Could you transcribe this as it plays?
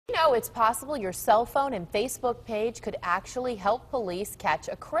You know, it's possible your cell phone and Facebook page could actually help police catch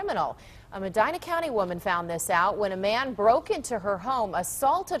a criminal. A Medina County woman found this out when a man broke into her home,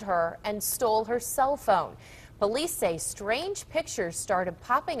 assaulted her, and stole her cell phone. Police say strange pictures started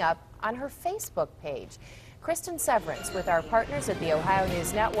popping up on her Facebook page. Kristen Severance, with our partners at the Ohio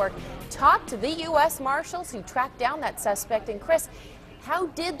News Network, talked to the U.S. Marshals who tracked down that suspect. And Chris, how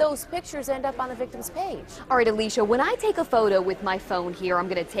did those pictures end up on the victim's page? All right, Alicia, when I take a photo with my phone here, I'm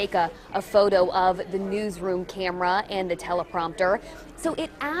going to take a photo of the newsroom camera and the teleprompter. So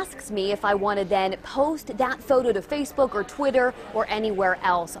it asks me if I want to then post that photo to Facebook or Twitter or anywhere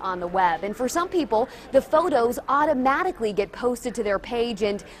else on the web. And for some people, the photos automatically get posted to their page.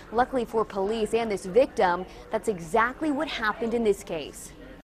 And luckily for police and this victim, that's exactly what happened in this case.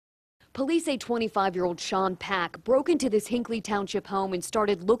 Police say 25-year-old Sean Pack broke into this Hinckley Township home and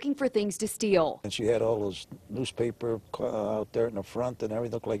started looking for things to steal. And she had all those newspaper out there in the front, and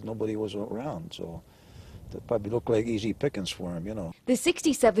everything looked like nobody was around, so that probably looked like easy pickings for him, you know. The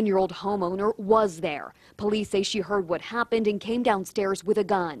 67-year-old homeowner was there. Police say she heard what happened and came downstairs with a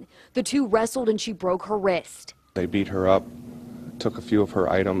gun. The two wrestled and she broke her wrist. They beat her up, took a few of her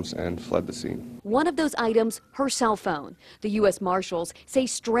items, and fled the scene. One of those items, her cell phone. The U.S. Marshals say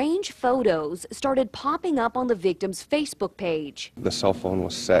strange photos started popping up on the victim's Facebook page. The cell phone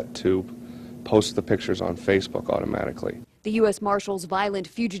was set to post the pictures on Facebook automatically. The U.S. Marshals Violent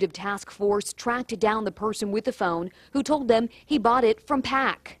Fugitive Task Force tracked down the person with the phone who told them he bought it from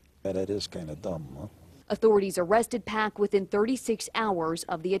Pack. Yeah, that is kind of dumb, huh? Authorities arrested Pack within 36 hours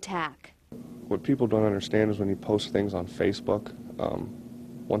of the attack. What people don't understand is when you post things on Facebook,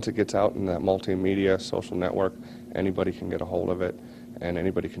 once it gets out in that multimedia social network, anybody can get a hold of it and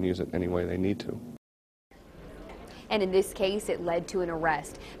anybody can use it any way they need to. And in this case, it led to an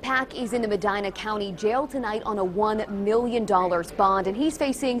arrest. Pack is in the Medina County Jail tonight on a $1 million bond, and he's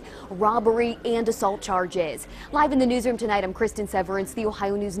facing robbery and assault charges. Live in the newsroom tonight, I'm Kristen Severance, the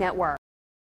Ohio News Network.